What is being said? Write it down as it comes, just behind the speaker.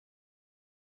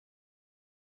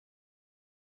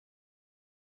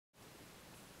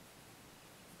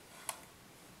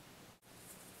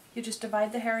You just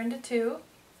divide the hair into two,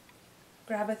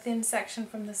 grab a thin section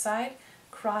from the side,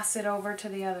 cross it over to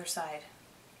the other side.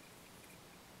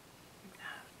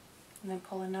 And then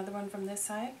pull another one from this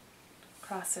side,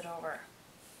 cross it over.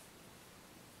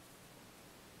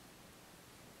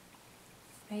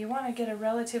 Now you want to get a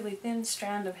relatively thin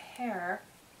strand of hair,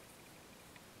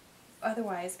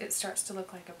 otherwise it starts to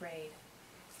look like a braid.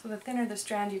 So the thinner the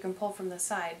strand you can pull from the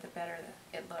side, the better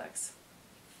it looks.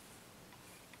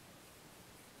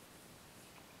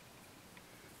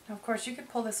 Now of course you could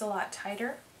pull this a lot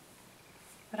tighter,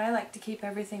 but I like to keep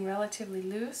everything relatively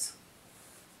loose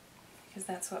because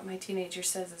that's what my teenager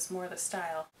says is more the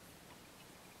style.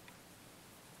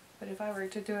 But if I were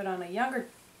to do it on a younger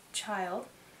child,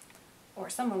 or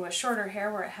someone with shorter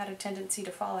hair where it had a tendency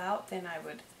to fall out, then I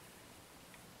would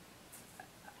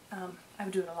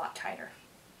do it a lot tighter.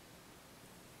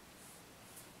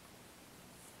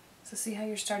 So see how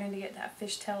you're starting to get that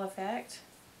fishtail effect?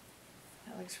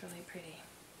 That looks really pretty.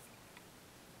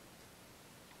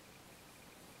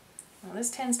 Well,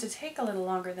 this tends to take a little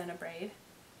longer than a braid,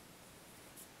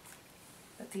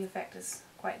 but the effect is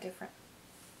quite different.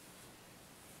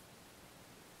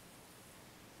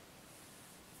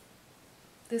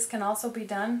 This can also be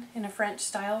done in a French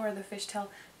style where the fishtail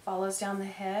follows down the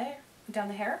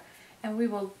hair, and we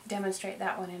will demonstrate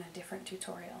that one in a different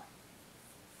tutorial.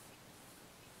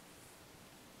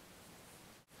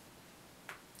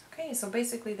 Okay, so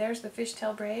basically there's the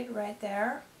fishtail braid right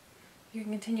there. You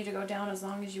can continue to go down as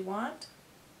long as you want.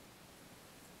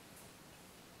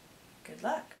 Good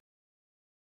luck.